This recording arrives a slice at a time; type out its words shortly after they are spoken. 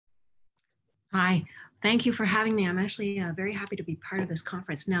Hi, thank you for having me. I'm actually very happy to be part of this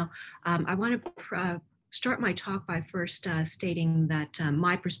conference. Now, I want to start my talk by first stating that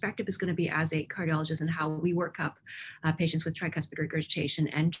my perspective is going to be as a cardiologist and how we work up patients with tricuspid regurgitation,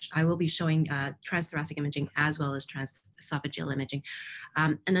 and I will be showing transthoracic imaging as well as transesophageal imaging.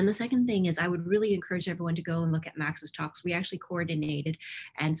 And then the second thing is I would really encourage everyone to go and look at Max's talks. We actually coordinated,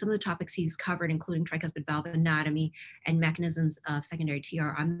 and some of the topics he's covered, including tricuspid valve anatomy and mechanisms of secondary TR,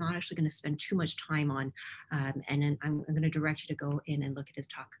 I'm not actually going to spend too much time on, and then I'm going to direct you to go in and look at his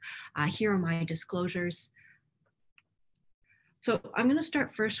talk. Here are my disclosures. So I'm going to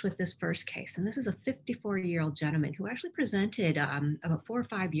start first with this first case, and this is a 54-year-old gentleman who actually presented about 4 or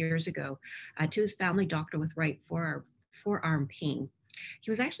 5 years ago to his family doctor with right forearm pain. He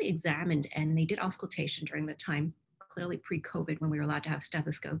was actually examined, and they did auscultation during the time, clearly pre-COVID, when we were allowed to have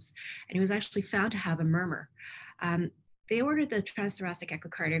stethoscopes, and he was actually found to have a murmur. They ordered the transthoracic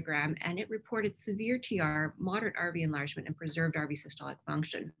echocardiogram, and it reported severe TR, moderate RV enlargement, and preserved RV systolic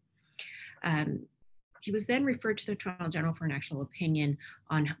function. He was then referred to the Toronto General for an actual opinion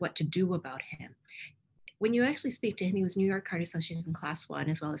on what to do about him. When you actually speak to him, he was New York Cardio Association Class 1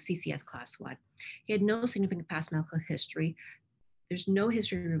 as well as CCS Class 1. He had no significant past medical history. There's no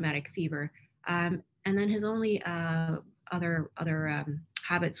history of rheumatic fever. And then his only other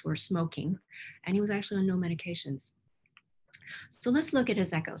habits were smoking, and he was actually on no medications. So let's look at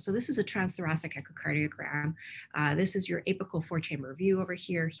his echo. So this is a transthoracic echocardiogram. This is your apical four-chamber view over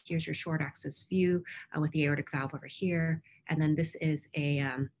here. Here's your short axis view with the aortic valve over here. And then this is a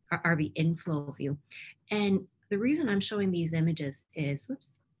RV inflow view. And the reason I'm showing these images is,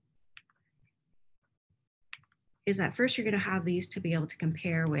 is that first you're going to have these to be able to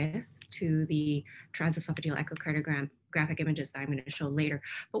compare with to the transesophageal echocardiogram graphic images that I'm going to show later.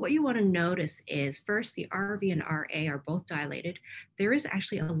 But what you want to notice is first the RV and RA are both dilated. There is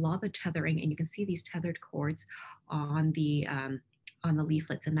actually a lot of tethering, and you can see these tethered cords on the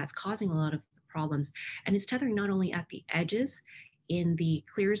leaflets, and that's causing a lot of problems. And it's tethering not only at the edges in the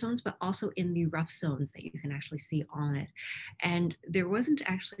clear zones, but also in the rough zones that you can actually see on it. And there wasn't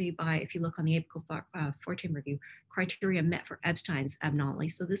actually, if you look on the apical four-chamber view, criteria met for Epstein's abnormally.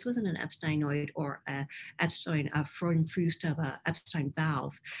 So this wasn't an Epsteinoid or a Freund-Frust of a Epstein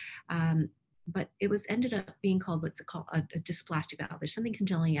valve. But it was ended up being called what's called a dysplastic valve. There's something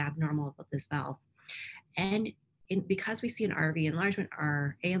congenitally abnormal about this valve. And because we see an RV enlargement,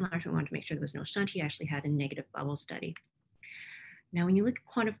 our A enlargement, we wanted to make sure there was no shunt. He actually had a negative bubble study. Now, when you look at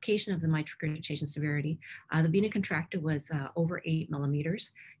quantification of the mitral regurgitation severity, the vena contracta was over 8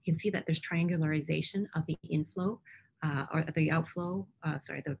 millimeters. You can see that there's triangularization of the inflow or the outflow,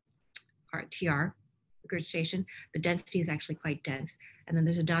 the TR regurgitation. The density is actually quite dense. And then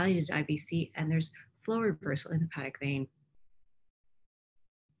there's a dilated IVC, and there's flow reversal in the hepatic vein.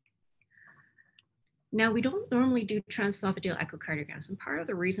 Now, we don't normally do transesophageal echocardiograms, and part of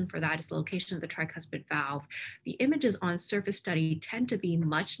the reason for that is the location of the tricuspid valve. The images on surface study tend to be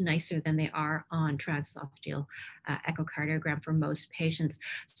much nicer than they are on transesophageal echocardiogram for most patients.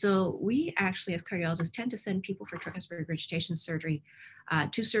 So we actually, as cardiologists, tend to send people for tricuspid regurgitation surgery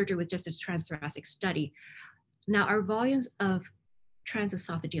to surgery with just a transthoracic study. Now, our volumes of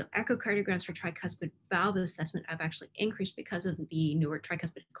transesophageal echocardiograms for tricuspid valve assessment have actually increased because of the newer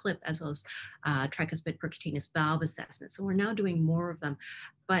tricuspid clip as well as tricuspid percutaneous valve assessment. So we're now doing more of them.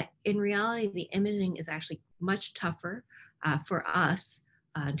 But in reality, the imaging is actually much tougher for us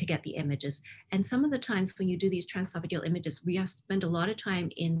to get the images. And some of the times when you do these transesophageal images, we have spent a lot of time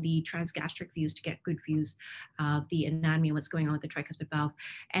in the transgastric views to get good views of the anatomy and what's going on with the tricuspid valve.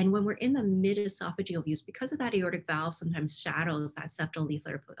 And when we're in the mid-esophageal views, because of that aortic valve sometimes shadows that septal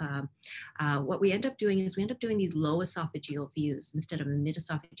leaflet, what we end up doing is we end up doing these low esophageal views instead of the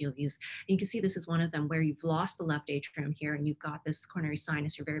mid-esophageal views. And you can see this is one of them where you've lost the left atrium here and you've got this coronary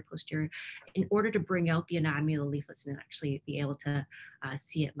sinus, you're very posterior, in order to bring out the anatomy of the leaflets and actually be able to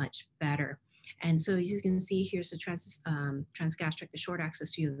see it much better. And so as you can see, here's the transgastric, the short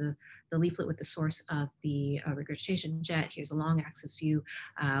axis view of the leaflet with the source of the regurgitation jet. Here's a long axis view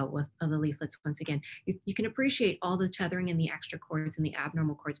of the leaflets. Once again, you can appreciate all the tethering in the extra cords and the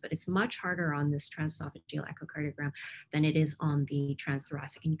abnormal cords, but it's much harder on this transesophageal echocardiogram than it is on the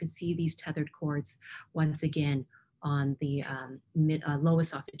transthoracic. And you can see these tethered cords once again on the low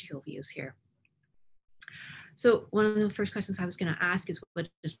esophageal views here. So one of the first questions I was going to ask is what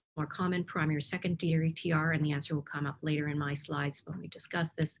is more common, primary or secondary TR, and the answer will come up later in my slides when we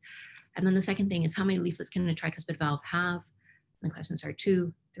discuss this. And then the second thing is how many leaflets can a tricuspid valve have? And the questions are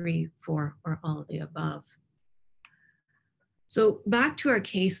 2, 3, 4, or all of the above. So back to our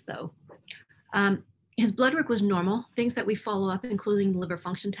case though. His blood work was normal, things that we follow up, including liver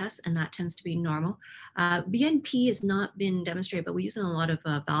function tests, and that tends to be normal. BNP has not been demonstrated, but we use it in a lot of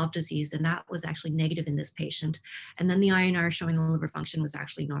valve disease, and that was actually negative in this patient. And then the INR showing the liver function was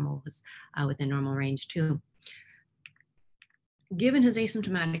actually normal, was within normal range too. Given his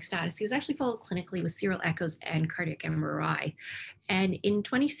asymptomatic status, he was actually followed clinically with serial echoes and cardiac MRI. And in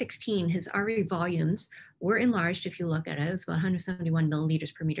 2016, his RV volumes were enlarged. If you look at it, it was about 171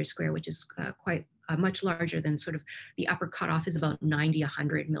 milliliters per meter square, which is quite much larger than sort of the upper cutoff is about 90,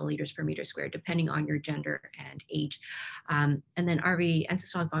 100 milliliters per meter square, depending on your gender and age. And then RV and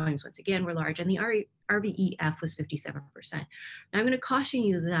systolic volumes, once again, were large, and the RVEF was 57%. Now, I'm going to caution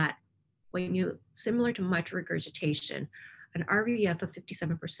you that when you, similar to much regurgitation, an RVEF of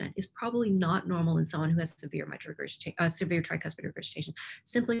 57% is probably not normal in someone who has severe severe tricuspid regurgitation,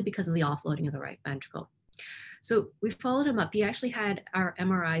 simply because of the offloading of the right ventricle. So we followed him up. He actually had our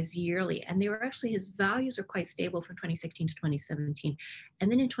MRIs yearly, and they were actually, his values are quite stable from 2016 to 2017. And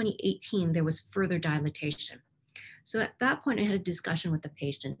then in 2018, there was further dilatation. So at that point, I had a discussion with the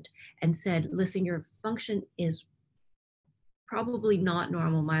patient and said, listen, your function is probably not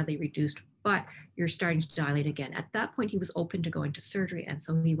normal, mildly reduced, but you're starting to dilate again. At that point, he was open to going to surgery, and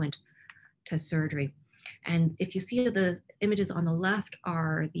so he went to surgery. And if you see the images on the left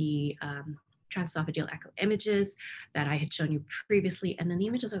are the transesophageal echo images that I had shown you previously, and then the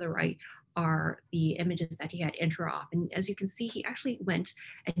images on the right are the images that he had intra-op. And as you can see, he actually went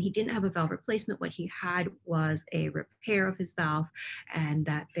and he didn't have a valve replacement. What he had was a repair of his valve, and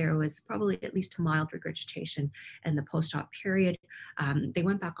that there was probably at least mild regurgitation in the post-op period. They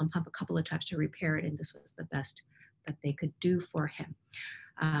went back on pump a couple of times to repair it, and this was the best that they could do for him.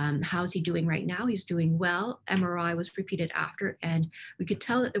 How's he doing right now? He's doing well. MRI was repeated after, and we could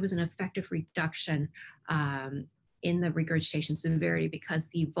tell that there was an effective reduction in the regurgitation severity because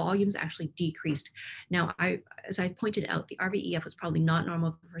the volumes actually decreased. Now, as I pointed out, the RVEF was probably not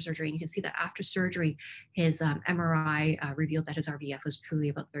normal for surgery, and you can see that after surgery, his MRI revealed that his RVEF was truly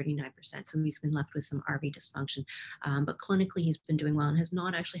about 39%, so he's been left with some RV dysfunction. But clinically, he's been doing well and has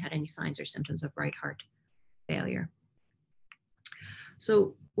not actually had any signs or symptoms of right heart failure.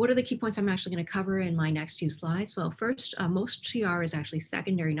 So what are the key points I'm actually going to cover in my next few slides? Well, first, most TR is actually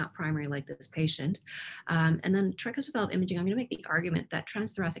secondary, not primary like this patient. And then tricuspid valve imaging, I'm going to make the argument that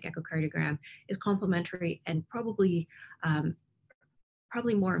transthoracic echocardiogram is complementary and probably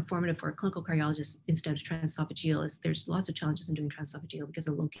more informative for a clinical cardiologist instead of transesophageal, as there's lots of challenges in doing transesophageal because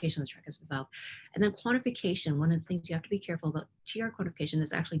of the location of the tricuspid valve. And then quantification, one of the things you have to be careful about TR quantification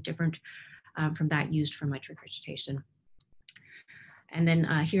is actually different from that used for mitral regurgitation. And then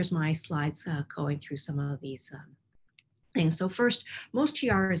here's my slides going through some of these things. So first, most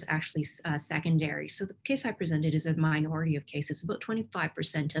TR is actually secondary. So the case I presented is a minority of cases. About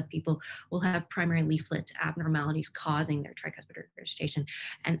 25% of people will have primary leaflet abnormalities causing their tricuspid regurgitation.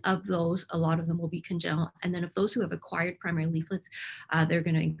 And of those, a lot of them will be congenital. And then of those who have acquired primary leaflets, they're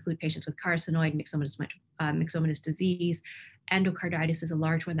going to include patients with carcinoid, myxomatous disease. Endocarditis is a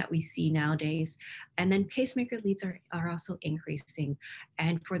large one that we see nowadays. And then pacemaker leads are also increasing.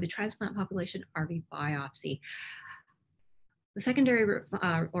 And for the transplant population, RV biopsy. The secondary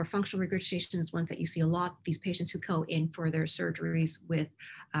or functional regurgitation is ones that you see a lot. These patients who go in for their surgeries with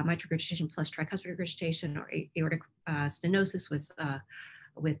mitral regurgitation plus tricuspid regurgitation or aortic stenosis with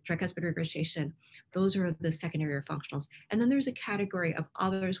tricuspid regurgitation, those are the secondary or functionals. And then there's a category of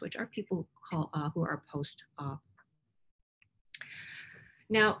others, which are people who are post-op.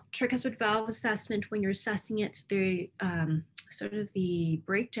 Now, tricuspid valve assessment, when you're assessing it, the sort of the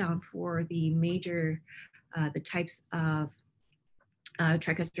breakdown for the major, the types of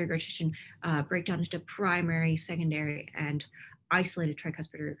tricuspid regurgitation breakdown into primary, secondary, and isolated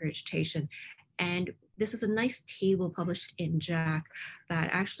tricuspid regurgitation. And this is a nice table published in JACC that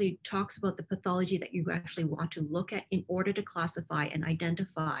actually talks about the pathology that you actually want to look at in order to classify and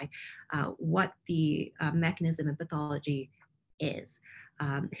identify what the mechanism and pathology is.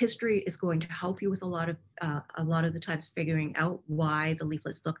 History is going to help you with a lot of the times figuring out why the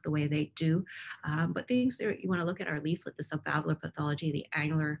leaflets look the way they do. But things that you want to look at are leaflet, the subvalvular pathology, the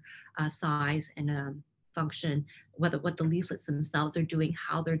angular size and function, what the leaflets themselves are doing,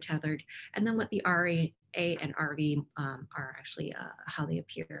 how they're tethered, and then what the RA and RV are actually how they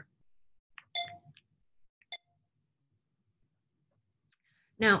appear.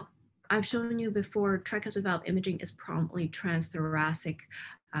 Now, I've shown you before, tricuspid valve imaging is prominently transthoracic.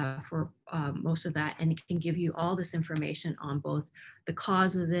 for most of that, and it can give you all this information on both the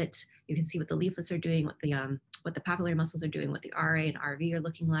cause of it. You can see what the leaflets are doing, what the papillary muscles are doing, what the RA and RV are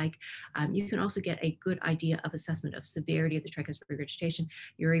looking like. You can also get a good idea of assessment of severity of the tricuspid regurgitation.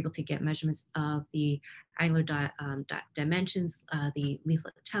 You're able to get measurements of the angular dimensions, the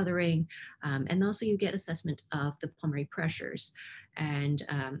leaflet tethering, and also you get assessment of the pulmonary pressures and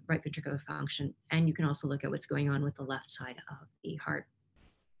right ventricular function. And you can also look at what's going on with the left side of the heart.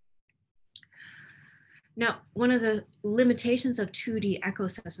 Now, one of the limitations of 2D echo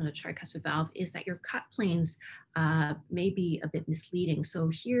assessment of tricuspid valve is that your cut planes may be a bit misleading. So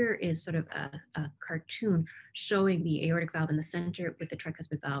here is sort of a cartoon showing the aortic valve in the center with the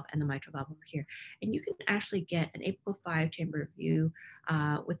tricuspid valve and the mitral valve over here. And you can actually get an apical 5-chamber view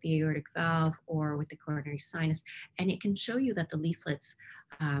with the aortic valve or with the coronary sinus. And it can show you that the leaflets,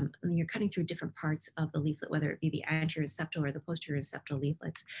 you're cutting through different parts of the leaflet, whether it be the anterior septal or the posterior septal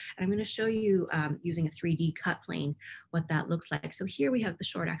leaflets. And I'm going to show you using a 3D cut plane what that looks like. So here we have the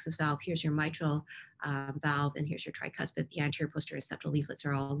short axis valve. Here's your mitral valve, and here's your tricuspid. The anterior posterior septal leaflets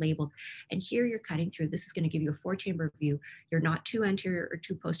are all labeled. And here you're cutting through. This is going to give you a 4-chamber view. You're not too anterior or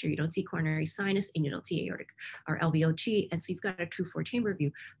too posterior. You don't see coronary sinus, and you don't see aortic or LVOT. And so you've got a true 4-chamber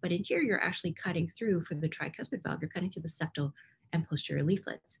view. But in here, you're actually cutting through for the tricuspid valve. You're cutting through the septal and posterior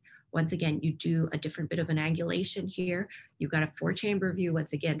leaflets. Once again, you do a different bit of an angulation here. You've got a 4-chamber view.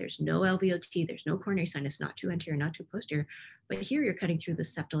 Once again, there's no LVOT, there's no coronary sinus, not too anterior, not too posterior. But here you're cutting through the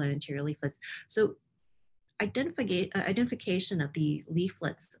septal and anterior leaflets. So identification of the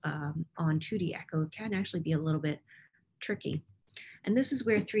leaflets on 2D echo can actually be a little bit tricky. And this is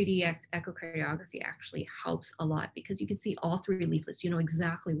where 3D echocardiography actually helps a lot, because you can see all 3 leaflets. You know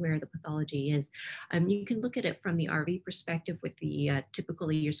exactly where the pathology is. You can look at it from the RV perspective with the,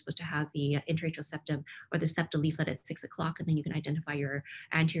 typically you're supposed to have the interatrial septum or the septal leaflet at 6 o'clock, and then you can identify your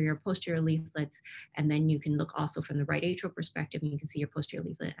anterior posterior leaflets. And then you can look also from the right atrial perspective, and you can see your posterior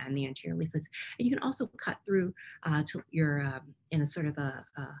leaflet and the anterior leaflets. And you can also cut through to your, in a sort of a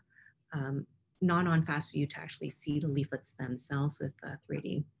non-on-fast view to actually see the leaflets themselves with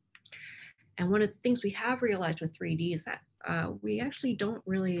 3D. And one of the things we have realized with 3D is that we actually don't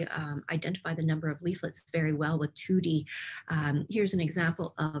really identify the number of leaflets very well with 2D. Here's an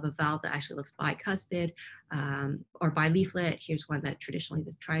example of a valve that actually looks bicuspid or bileaflet. Here's one that traditionally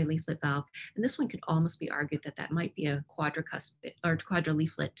the tri-leaflet valve. And this one could almost be argued that that might be a quadricuspid or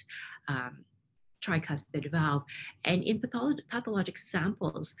quadrileaflet tricuspid valve. And in pathologic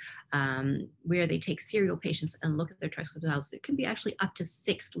samples where they take serial patients and look at their tricuspid valves, it can be actually up to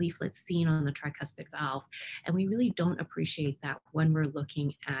 6 leaflets seen on the tricuspid valve. And we really don't appreciate that when we're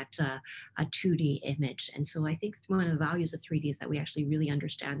looking at a 2D image. And so I think one of the values of 3D is that we actually really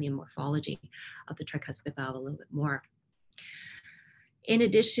understand the morphology of the tricuspid valve a little bit more. In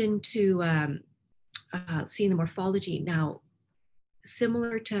addition to seeing the morphology, now,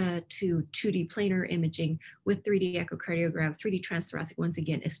 similar to 2D planar imaging with 3D echocardiogram, 3D transthoracic, once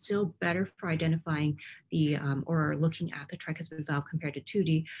again, is still better for identifying the, or looking at the tricuspid valve compared to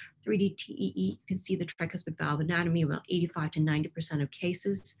 2D. 3D TEE, you can see the tricuspid valve anatomy about 85 to 90% of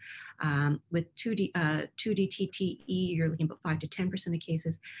cases. With 2D TTE, you're looking at about 5 to 10% of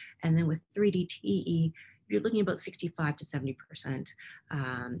cases. And then with 3D TEE, you're looking at about 65 to 70%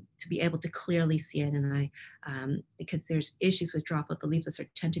 to be able to clearly see it. And because there's issues with dropout, the leaflets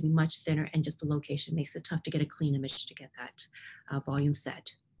tend to be much thinner, and just the location makes it tough to get a clean image to get that volume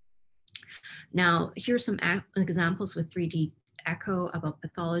set. Now, here's some examples with 3D echo about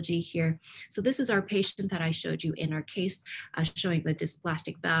pathology here. So this is our patient that I showed you in our case, showing the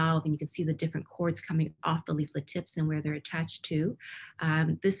dysplastic valve, and you can see the different cords coming off the leaflet tips and where they're attached to.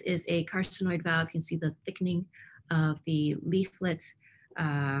 This is a carcinoid valve. You can see the thickening of the leaflets,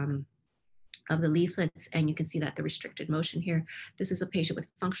 and you can see that the restricted motion here. This is a patient with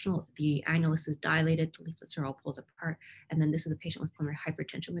functional, the annulus is dilated, the leaflets are all pulled apart. And then this is a patient with pulmonary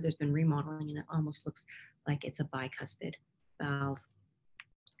hypertension where there's been remodeling, and it almost looks like it's a bicuspid valve.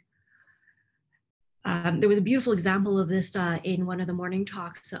 There was a beautiful example of this in one of the morning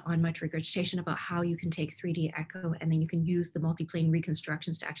talks on mitral regurgitation about how you can take 3D echo and then you can use the multiplane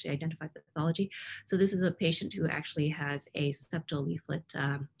reconstructions to actually identify pathology. So this is a patient who actually has a septal leaflet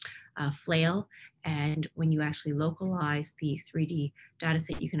flail, and when you actually localize the 3D data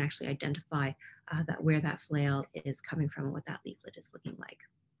set, you can actually identify that where that flail is coming from and what that leaflet is looking like.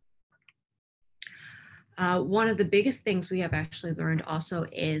 One of the biggest things we have actually learned also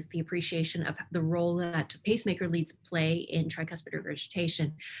is the appreciation of the role that pacemaker leads play in tricuspid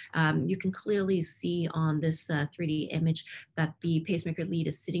regurgitation. You can clearly see on this 3D image that the pacemaker lead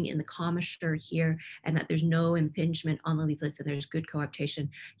is sitting in the commissure here, and that there's no impingement on the leaflets, and there's good coaptation.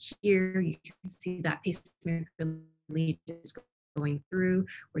 Here you can see that pacemaker lead is going through.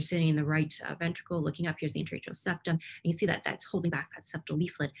 We're sitting in the right ventricle, looking up. Here's the intratracheal septum, and you see that that's holding back that septal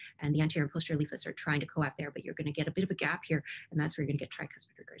leaflet, and the anterior and posterior leaflets are trying to coap there, but you're going to get a bit of a gap here, and that's where you're going to get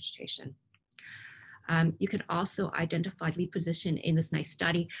tricuspid regurgitation. You can also identify lead position in this nice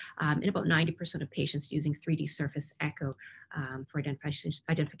study in about 90% of patients using 3D surface echo for identifying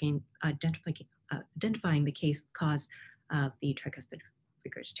the cause of the tricuspid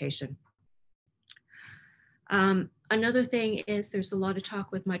regurgitation. Another thing is there's a lot of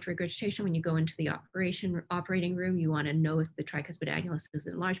talk with mitral regurgitation. When you go into the operating room, you want to know if the tricuspid annulus is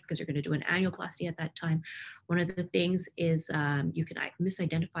enlarged because you're going to do an annuloplasty at that time. One of the things is you can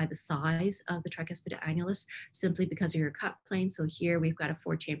misidentify the size of the tricuspid annulus simply because of your cut plane. So here we've got a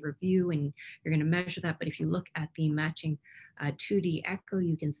 4-chamber view and you're going to measure that. But if you look at the matching 2D echo,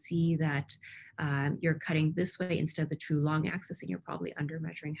 you can see that you're cutting this way instead of the true long axis, and you're probably under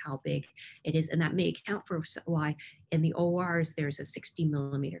measuring how big it is. And that may account for why in the ORs there's a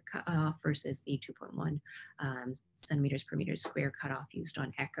 60mm cutoff versus the 2.1 centimeters per meter square cutoff used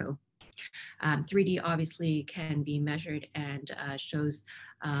on echo. 3D obviously can be measured and shows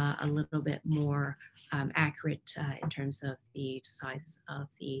a little bit more accurate in terms of the size of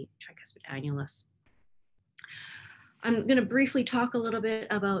the tricuspid annulus. I'm going to briefly talk a little bit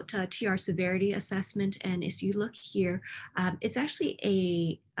about TR severity assessment. And as you look here, it's actually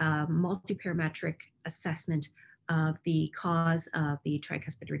a multi-parametric assessment of the cause of the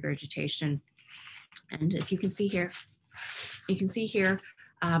tricuspid regurgitation. And if you can see here,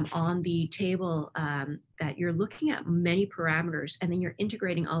 on the table that you're looking at many parameters, and then you're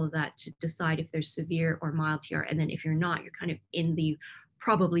integrating all of that to decide if there's severe or mild TR. And then if you're not, you're kind of in the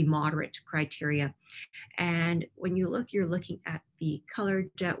probably moderate criteria. And when you look, you're looking at the color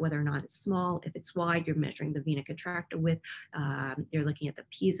jet, whether or not it's small. If it's wide, you're measuring the vena contracta width. You're looking at the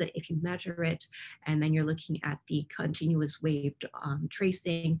PISA if you measure it. And then you're looking at the continuous waved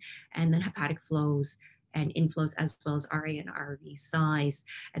tracing, and then hepatic flows and inflows, as well as RA and RV size.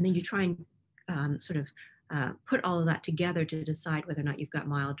 And then you try and put all of that together to decide whether or not you've got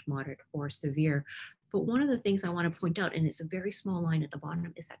mild, moderate, or severe. But one of the things I want to point out, and it's a very small line at the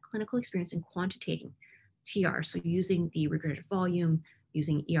bottom, is that clinical experience in quantitating TR, so using the regurgitated volume,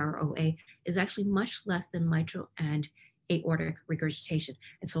 using EROA, is actually much less than mitral and aortic regurgitation.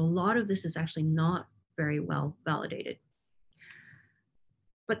 And so a lot of this is actually not very well validated.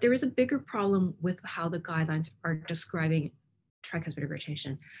 But there is a bigger problem with how the guidelines are describing tricuspid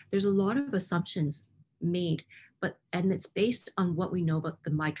regurgitation. There's a lot of assumptions made, and it's based on what we know about the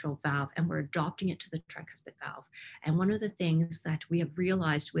mitral valve, and we're adopting it to the tricuspid valve. And one of the things that we have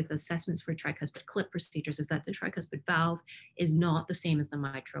realized with assessments for tricuspid clip procedures is that the tricuspid valve is not the same as the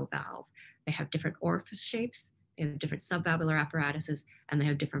mitral valve. They have different orifice shapes, they have different subvalvular apparatuses, and they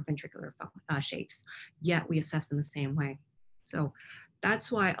have different ventricular shapes, yet we assess them the same way. So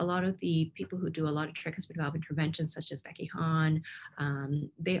that's why a lot of the people who do a lot of tricuspid valve interventions, such as Becky Hahn,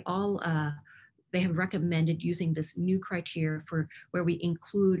 they have recommended using this new criteria for where we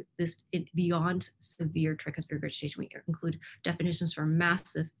include this beyond severe tricuspid regurgitation. We include definitions for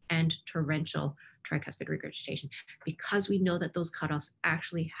massive and torrential tricuspid regurgitation, because we know that those cutoffs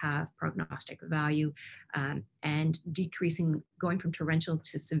actually have prognostic value, and going from torrential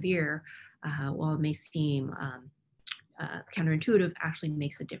to severe, while it may seem counterintuitive, actually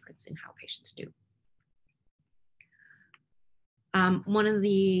makes a difference in how patients do. One of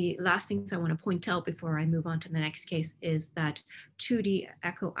the last things I want to point out before I move on to the next case is that 2D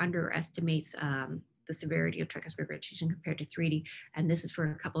echo underestimates the severity of tricuspid regurgitation compared to 3D. And this is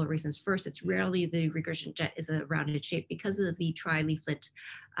for a couple of reasons. First, it's rarely the regurgitant jet is a rounded shape because of the tri-leaflet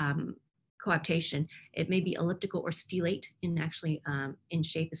coaptation. It may be elliptical or stellate in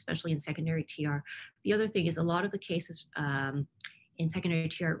shape, especially in secondary TR. The other thing is a lot of the cases in secondary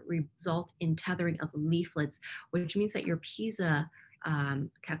TR result in tethering of leaflets, which means that your PISA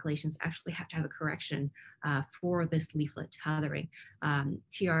calculations actually have to have a correction for this leaflet tethering.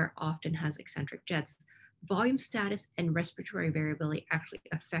 TR often has eccentric jets. Volume status and respiratory variability actually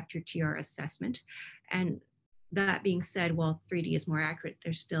affect your TR assessment. And that being said, while 3D is more accurate,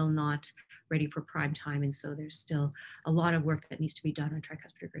 they're still not ready for prime time. And so there's still a lot of work that needs to be done on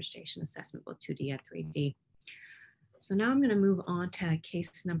tricuspid regurgitation assessment, both 2D and 3D. So now I'm going to move on to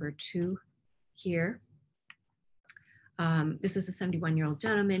case number 2 here. This is a 71-year-old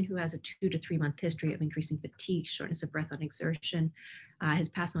gentleman who has a 2 to 3 month history of increasing fatigue, shortness of breath on exertion. His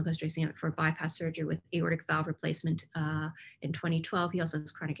past medical history is for bypass surgery with aortic valve replacement in 2012. He also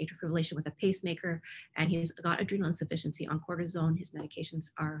has chronic atrial fibrillation with a pacemaker, and he's got adrenal insufficiency on cortisone. His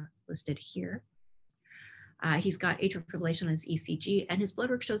medications are listed here. He's got atrial fibrillation on his ECG, and his blood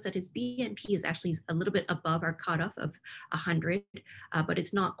work shows that his BNP is actually a little bit above our cutoff of 100, but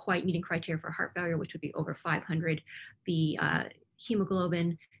it's not quite meeting criteria for heart failure, which would be over 500. The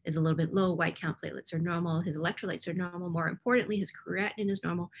hemoglobin is a little bit low, white count platelets are normal, his electrolytes are normal, more importantly, his creatinine is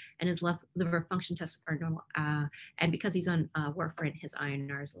normal, and his liver function tests are normal. And because he's on warfarin, his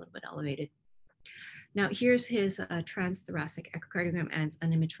INR is a little bit elevated. Now here's his transthoracic echocardiogram and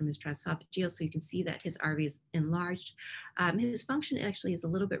an image from his transesophageal. So you can see that his RV is enlarged. His function actually is a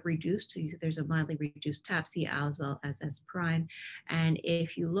little bit reduced. There's a mildly reduced TAPC as well as S prime. And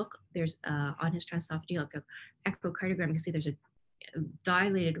if you look, there's on his transesophageal echocardiogram, you can see there's a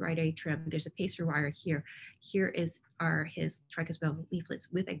dilated right atrium. There's a pacer wire here. Here are his tricuspid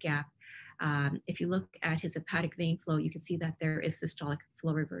leaflets with a gap. If you look at his hepatic vein flow, you can see that there is systolic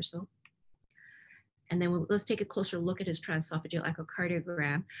flow reversal. And then let's take a closer look at his transesophageal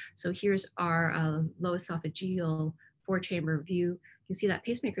echocardiogram. So here's our low esophageal 4-chamber view. You can see that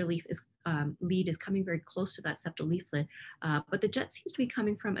pacemaker lead is coming very close to that septal leaflet, but the jet seems to be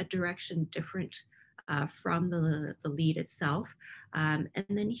coming from a direction different from the lead itself. And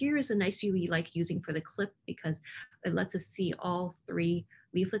then here is a nice view we like using for the clip because it lets us see all 3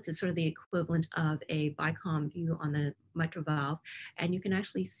 leaflets. Is sort of the equivalent of a bicom view on the mitral valve. And you can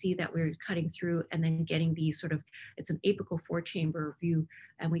actually see that we're cutting through and then getting these it's an apical 4-chamber view.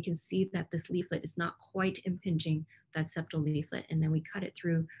 And we can see that this leaflet is not quite impinging that septal leaflet. And then we cut it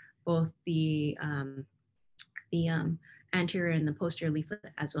through both the anterior and the posterior leaflet,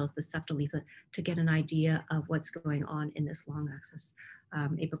 as well as the septal leaflet, to get an idea of what's going on in this long axis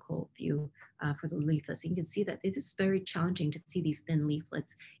apical view for the leaflets. And you can see that it is very challenging to see these thin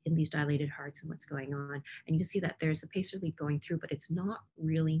leaflets in these dilated hearts and what's going on. And you can see that there's a pacer lead going through, but it's not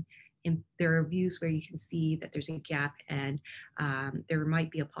really, there are views where you can see that there's a gap, and there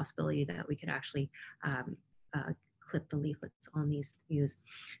might be a possibility that we could actually clip the leaflets on these views.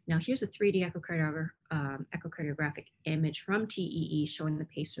 Now here's a 3D echocardiographic image from TEE showing the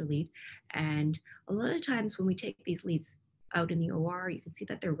pacer lead. And a lot of times when we take these leads out in the OR, you can see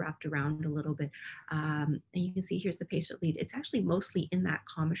that they're wrapped around a little bit. And you can see here's the pacer lead. It's actually mostly in that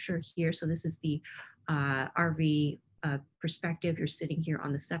commissure here. So this is the RV perspective. You're sitting here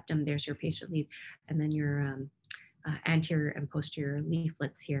on the septum. There's your pacer lead, and then your anterior and posterior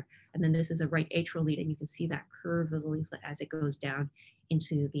leaflets here. And then this is a right atrial lead, and you can see that curve of the leaflet as it goes down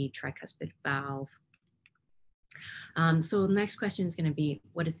into the tricuspid valve. So the next question is going to be,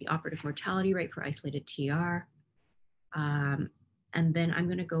 what is the operative mortality rate for isolated TR? And then I'm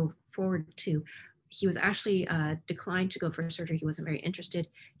going to go forward to, he was actually declined to go for surgery. He wasn't very interested.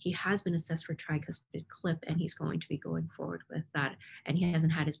 He has been assessed for tricuspid clip, and he's going to be going forward with that. And he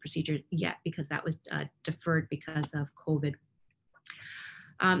hasn't had his procedure yet because that was deferred because of COVID.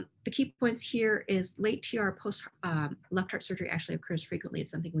 The key points here is late TR post left heart surgery actually occurs frequently. It's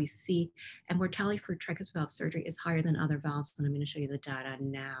something we see, and mortality for tricuspid valve surgery is higher than other valves. And I'm going to show you the data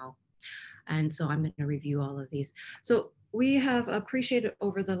now. And so I'm going to review all of these. So we have appreciated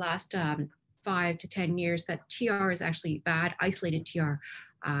over the last 5 to 10 years that TR is actually bad, isolated TR.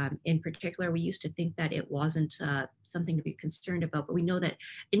 In particular, we used to think that it wasn't something to be concerned about, but we know that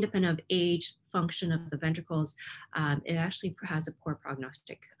independent of age, function of the ventricles, it actually has a poor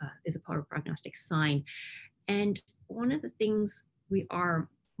prognostic, is a poor prognostic sign. And one of the things we are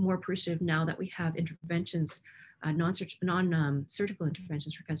more appreciative now that we have interventions, non-surgical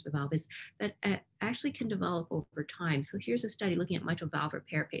interventions for tricuspid valve, is that it actually can develop over time. So here's a study looking at mitral valve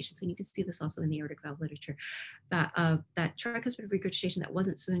repair patients, and you can see this also in the aortic valve literature, that tricuspid regurgitation that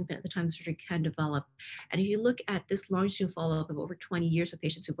wasn't significant at the time of surgery can develop. And if you look at this longitudinal follow-up of over 20 years of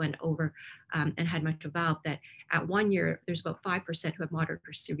patients who went over and had mitral valve, that at 1 year, there's about 5% who have moderate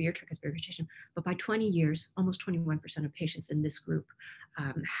or severe tricuspid regurgitation, but by 20 years, almost 21% of patients in this group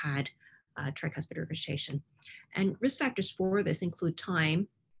had tricuspid regurgitation. And risk factors for this include time,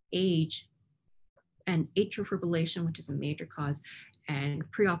 age, and atrial fibrillation, which is a major cause, and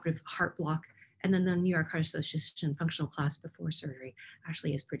preoperative heart block. And then the New York Heart Association functional class before surgery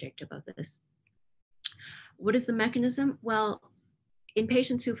actually is predictive of this. What is the mechanism? Well, in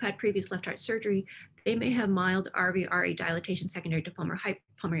patients who've had previous left heart surgery, they may have mild RV-RA dilatation secondary to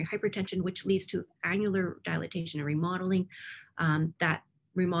pulmonary hypertension, which leads to annular dilatation and remodeling. That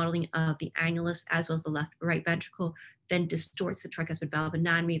remodeling of the annulus as well as the right ventricle, then distorts the tricuspid valve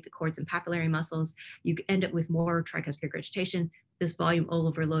anatomy, the cords and papillary muscles. You end up with more tricuspid regurgitation. This volume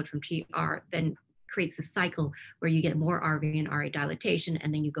overload from TR then creates a cycle where you get more RV and RA dilatation,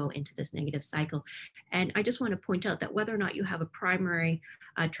 and then you go into this negative cycle. And I just want to point out that whether or not you have a primary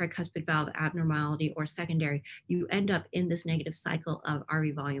tricuspid valve abnormality or secondary, you end up in this negative cycle of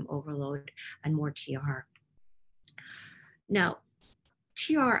RV volume overload and more TR. Now,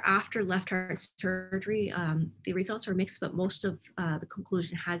 TR after left heart surgery, the results are mixed, but most of the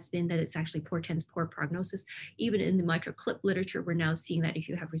conclusion has been that it's actually portends poor prognosis. Even in the mitral clip literature, we're now seeing that if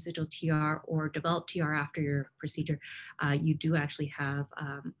you have residual TR or developed TR after your procedure, you do actually have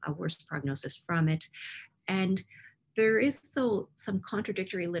a worse prognosis from it. And there is still some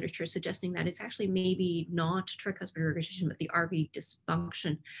contradictory literature suggesting that it's actually maybe not tricuspid regurgitation, but the RV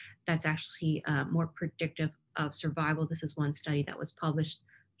dysfunction that's actually more predictive of survival. This is one study that was published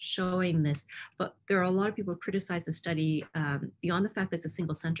showing this, but there are a lot of people who criticize the study beyond the fact that it's a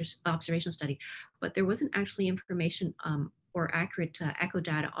single center observational study, but there wasn't actually information or accurate echo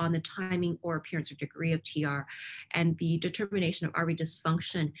data on the timing or appearance or degree of TR, and the determination of RV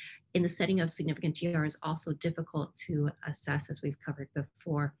dysfunction in the setting of significant TR is also difficult to assess, as we've covered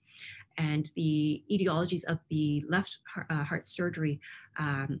before. And the etiologies of the left heart surgery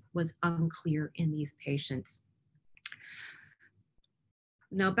was unclear in these patients.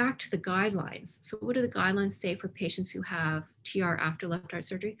 Now back to the guidelines. So what do the guidelines say for patients who have TR after left heart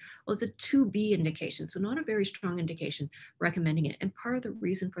surgery? Well, it's a 2B indication, so not a very strong indication recommending it. And part of the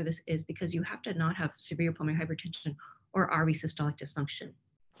reason for this is because you have to not have severe pulmonary hypertension or RV systolic dysfunction.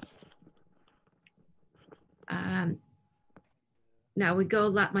 Now we go,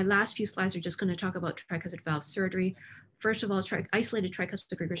 my last few slides are just going to talk about tricuspid valve surgery. First of all, isolated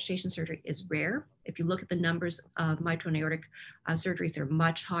tricuspid regurgitation surgery is rare. If you look at the numbers of mitral and aortic surgeries, they're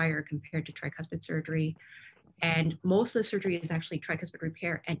much higher compared to tricuspid surgery. And most of the surgery is actually tricuspid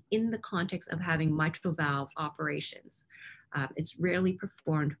repair, and in the context of having mitral valve operations. It's rarely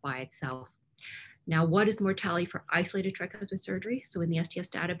performed by itself. Now, what is the mortality for isolated tricuspid surgery? So in the STS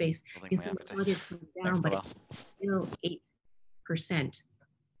database, the mortality is coming down, but it's still 8%.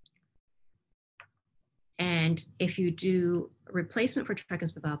 And if you do replacement for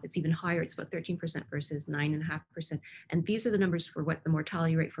tricuspid valve, it's even higher. It's about 13% versus 9.5%. And these are the numbers for what the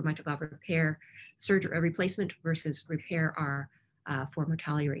mortality rate for mitral valve repair, surgery, replacement versus repair are for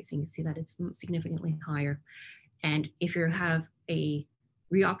mortality rates. So you can see that it's significantly higher. And if you have a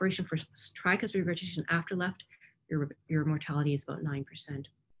reoperation for tricuspid regurgitation after left, your mortality is about 9%.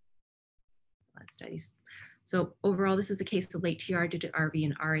 Studies. So overall, this is a case of late TR due to RV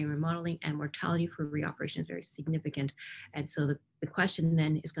and RA remodeling, and mortality for reoperation is very significant. And so the question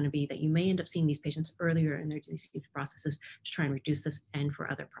then is going to be that you may end up seeing these patients earlier in their disease processes to try and reduce this, and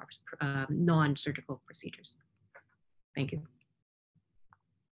for other non-surgical procedures. Thank you.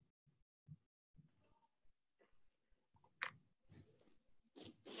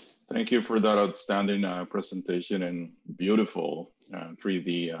 Thank you for that outstanding presentation and beautiful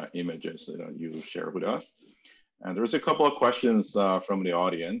 3D images that you shared with us. And there's a couple of questions from the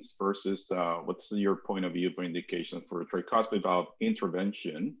audience. First is, what's your point of view for indication for tricuspid valve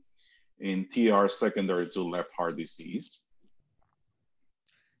intervention in TR secondary to left heart disease?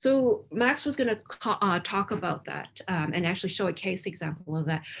 So Max was going to talk about that and actually show a case example of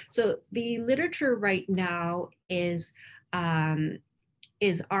that. So the literature right now is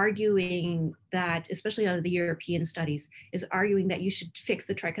arguing that, especially out of the European studies, is arguing that you should fix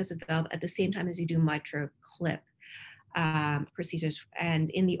the tricuspid valve at the same time as you do mitral clip procedures. And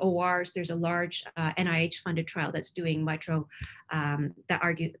in the ORs, there's a large NIH-funded trial that's doing mitral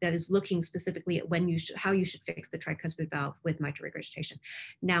that is looking specifically at how you should fix the tricuspid valve with mitral regurgitation.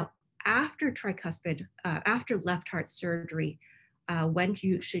 Now, after left heart surgery, when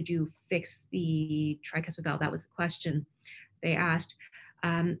should you fix the tricuspid valve? That was the question they asked.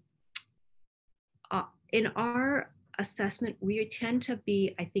 In our assessment, we tend to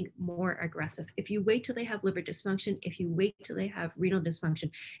be, I think, more aggressive. If you wait till they have liver dysfunction, if you wait till they have renal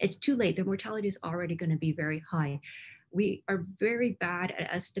dysfunction, it's too late. Their mortality is already going to be very high. We are very bad at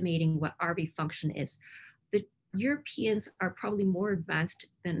estimating what RV function is. The Europeans are probably more advanced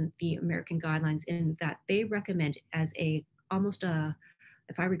than the American guidelines in that they recommend as almost a,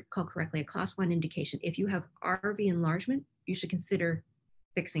 if I recall correctly, a class 1 indication. If you have RV enlargement, you should consider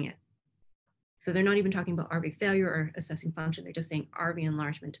fixing it. So they're not even talking about RV failure or assessing function. They're just saying RV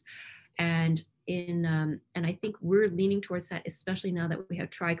enlargement. And I think we're leaning towards that, especially now that we have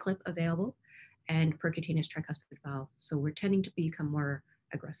TriClip available and percutaneous tricuspid valve. So we're tending to become more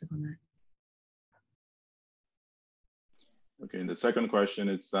aggressive on Okay, and the second question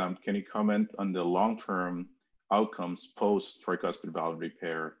is, can you comment on the long-term outcomes post tricuspid valve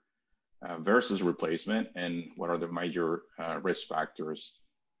repair versus replacement, and what are the major risk factors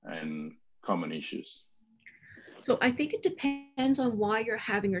and common issues? So I think it depends on why you're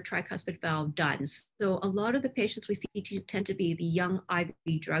having your tricuspid valve done. So a lot of the patients we see tend to be the young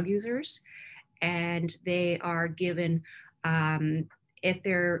IV drug users, and they are given, if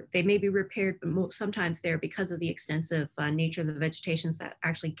they may be repaired, but sometimes they're, because of the extensive nature of the vegetations that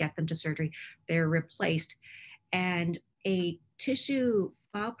actually get them to surgery, they're replaced. And a tissue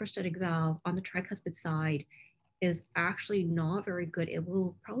bioprosthetic valve on the tricuspid side is actually not very good. It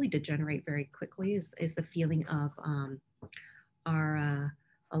will probably degenerate very quickly, is the feeling of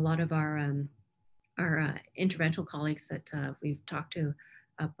a lot of our interventional colleagues that we've talked to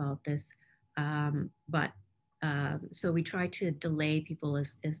about this. So we try to delay people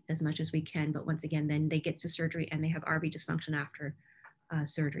as much as we can, but once again, then they get to surgery and they have RV dysfunction after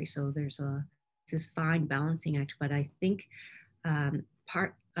surgery. So there's this fine balancing act, but I think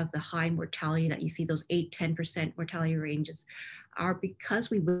part of the high mortality that you see, those 8-10% mortality ranges, are because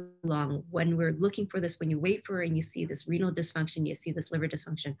we wait long. When we're looking for this, when you wait for it and you see this renal dysfunction, you see this liver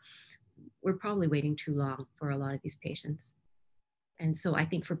dysfunction, we're probably waiting too long for a lot of these patients. And so I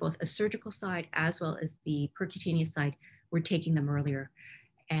think for both a surgical side as well as the percutaneous side, we're taking them earlier.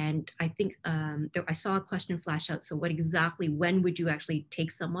 And I think I saw a question flash out. So when would you actually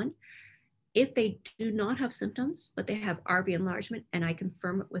take someone? If they do not have symptoms, but they have RV enlargement, and I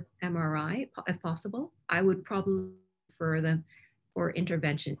confirm it with MRI, if possible, I would probably refer them for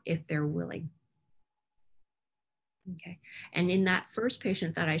intervention if they're willing. Okay. And in that first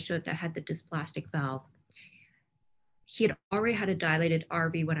patient that I showed that had the dysplastic valve, he had already had a dilated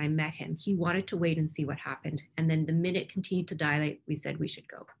RV when I met him. He wanted to wait and see what happened. And then the minute it continued to dilate, we said we should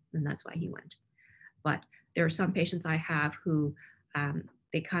go. And that's why he went. But there are some patients I have who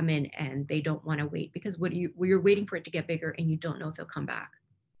they come in and they don't want to wait, because you're waiting for it to get bigger and you don't know if it'll come back.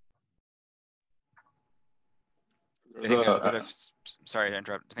 I think there's a bit of, sorry to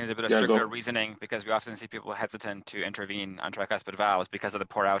interrupt, I think there's a bit of circular reasoning, because we often see people hesitant to intervene on tricuspid valves because of the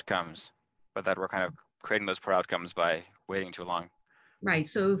poor outcomes, but that we're kind of creating those poor outcomes by waiting too long. Right.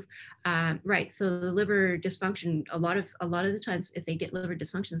 So, So the liver dysfunction, a lot of the times, if they get liver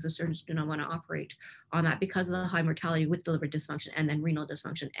dysfunctions, the surgeons do not want to operate on that because of the high mortality with the liver dysfunction, and then renal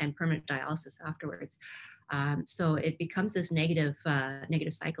dysfunction and permanent dialysis afterwards. So it becomes this negative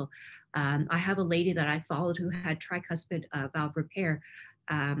cycle. I have a lady that I followed who had tricuspid valve repair,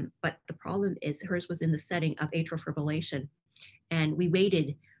 but the problem is hers was in the setting of atrial fibrillation, and we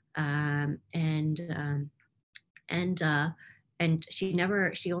waited, and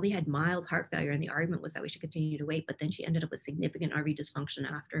she only had mild heart failure, and the argument was that we should continue to wait, but then she ended up with significant RV dysfunction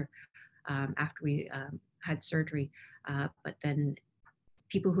after we had surgery. But then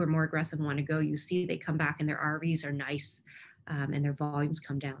people who are more aggressive want to go, you see they come back and their RVs are nice, and their volumes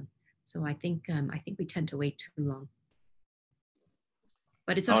come down. So I think we tend to wait too long.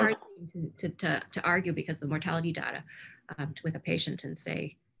 But it's a hard thing to argue because of the mortality data with a patient and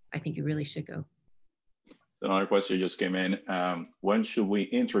say, I think you really should go. Another question just came in. When should we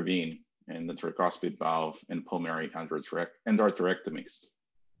intervene in the tricuspid valve and pulmonary endarterectomies?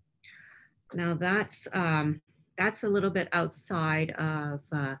 Now that's a little bit outside of,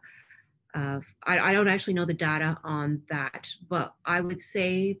 I don't actually know the data on that, but I would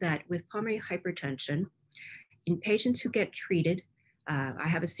say that with pulmonary hypertension, in patients who get treated, I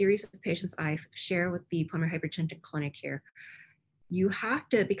have a series of patients I share with the pulmonary hypertension clinic here. You have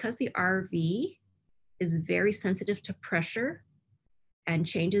to, because the RV is very sensitive to pressure and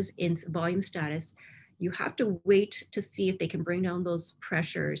changes in volume status, you have to wait to see if they can bring down those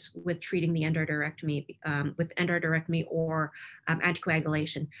pressures with treating the endarterectomy, or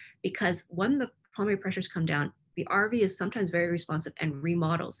anticoagulation. Because when the pulmonary pressures come down, the RV is sometimes very responsive and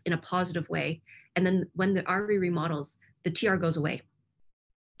remodels in a positive way. And then when the RV remodels, the TR goes away.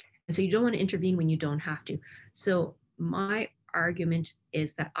 And so you don't want to intervene when you don't have to. So my argument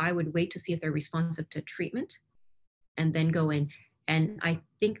is that I would wait to see if they're responsive to treatment and then go in. And I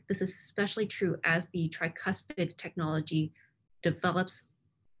think this is especially true as the tricuspid technology develops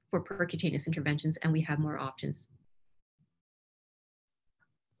for percutaneous interventions and we have more options.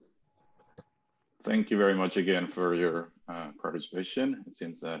 Thank you very much again for your participation. It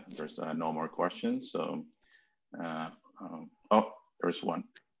seems that there's no more questions. So, oh, there's one.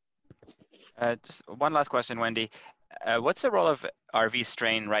 Just one last question, Wendy. What's the role of RV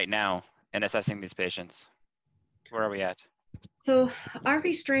strain right now in assessing these patients? Where are we at? So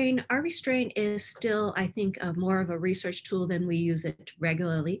RV strain is still, I think, more of a research tool than we use it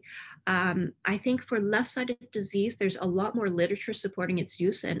regularly. I think for left-sided disease, there's a lot more literature supporting its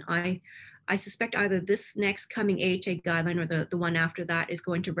use, and I suspect either this next coming AHA guideline or the one after that is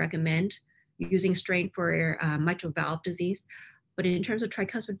going to recommend using strain for mitral valve disease. But in terms of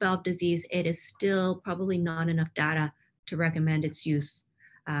tricuspid valve disease, it is still probably not enough data to recommend its use.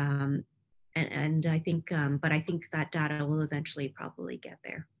 And I think, but I think that data will eventually probably get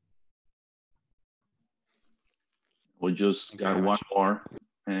there. We'll just got one more,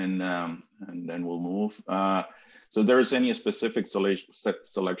 and then we'll move. So there's any specific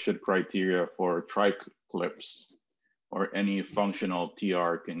selection criteria for triclips, or any functional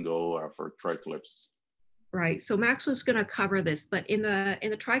TR can go for triclips? Right. So Max was going to cover this, but in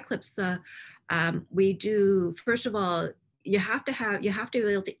the triclips, we do, first of all, you have to be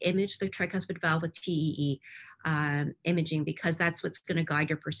able to image the tricuspid valve with TEE imaging, because that's what's going to guide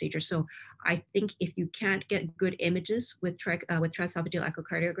your procedure. So I think if you can't get good images with transesophageal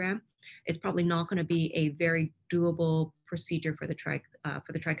echocardiogram, it's probably not going to be a very doable procedure for the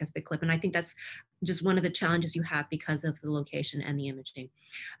tricuspid clip. And I think that's just one of the challenges you have because of the location and the imaging.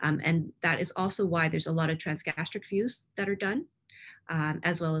 And that is also why there's a lot of transgastric views that are done,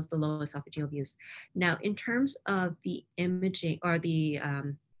 as well as the low esophageal views. Now, in terms of the imaging or the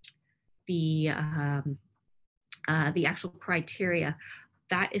actual criteria,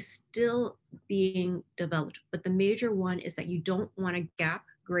 that is still being developed. But the major one is that you don't want a gap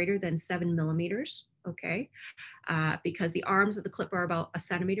greater than 7 millimeters, okay? Because the arms of the clip are about 1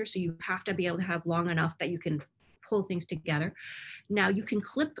 centimeter, so you have to be able to have long enough that you can pull things together. Now you can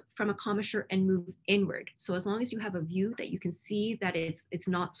clip from a commissure and move inward. So as long as you have a view that you can see that it's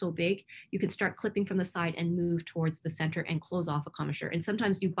not so big, you can start clipping from the side and move towards the center and close off a commissure. And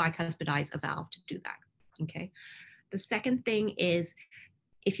sometimes you bicuspidize a valve to do that, okay? The second thing is,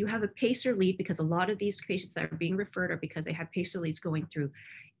 if you have a pacer lead, because a lot of these patients that are being referred are because they have pacer leads going through,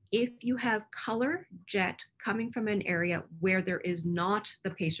 if you have color jet coming from an area where there is not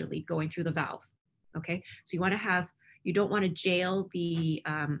the pacer lead going through the valve, okay? So you don't want to jail the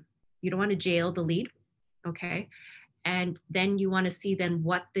lead, okay? And then you want to see then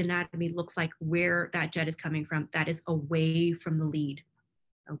what the anatomy looks like where that jet is coming from, that is away from the lead,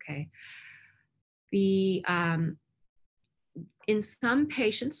 okay? In some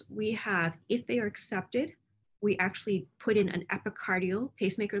patients, we have, if they are accepted, we actually put in an epicardial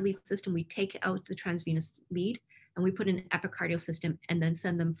pacemaker lead system. We take out the transvenous lead and we put in an epicardial system and then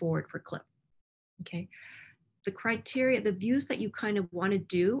send them forward for clip, okay? The criteria, the views that you kind of want to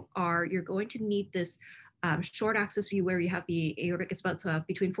do are, you're going to need this short axis view where you have the aortic, it's about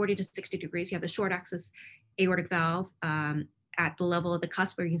between 40 to 60 degrees. You have the short axis aortic valve at the level of the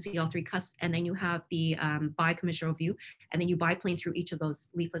cusp where you can see all three cusps, and then you have the bicommissural view, and then you biplane through each of those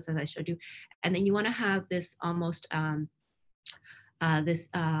leaflets as I showed you. And then you want to have this almost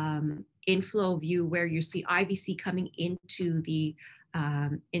inflow view where you see IVC coming into the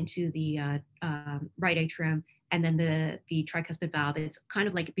right atrium, and then the tricuspid valve. It's kind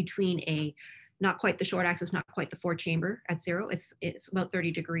of like between not quite the short axis, not quite the 4 chamber at 0. It's about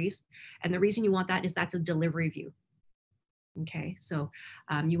 30 degrees. And the reason you want that is that's a delivery view. Okay, so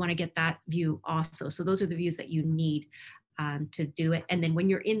you want to get that view also. So those are the views that you need to do it. And then when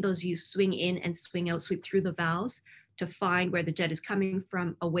you're in those views, swing in and swing out, sweep through the valves to find where the jet is coming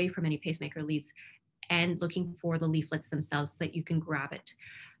from, away from any pacemaker leads, and looking for the leaflets themselves so that you can grab it.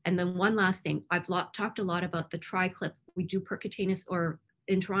 And then one last thing, I've talked a lot about the triclip. We do percutaneous, or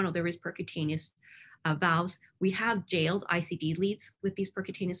in Toronto, there is percutaneous valves. We have jailed ICD leads with these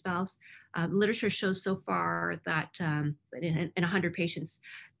percutaneous valves. Literature shows so far that in 100 patients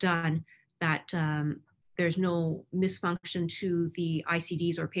done, that there's no misfunction to the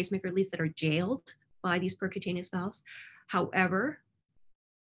ICDs or pacemaker leads that are jailed by these percutaneous valves. However,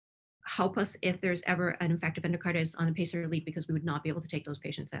 help us if there's ever an infective endocarditis on a pacer lead, because we would not be able to take those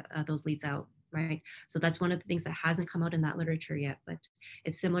patients, those leads out, right? So that's one of the things that hasn't come out in that literature yet, but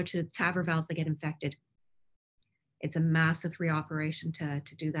it's similar to TAVR valves that get infected. It's a massive reoperation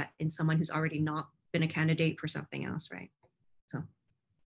to do that in someone who's already not been a candidate for something else, right? So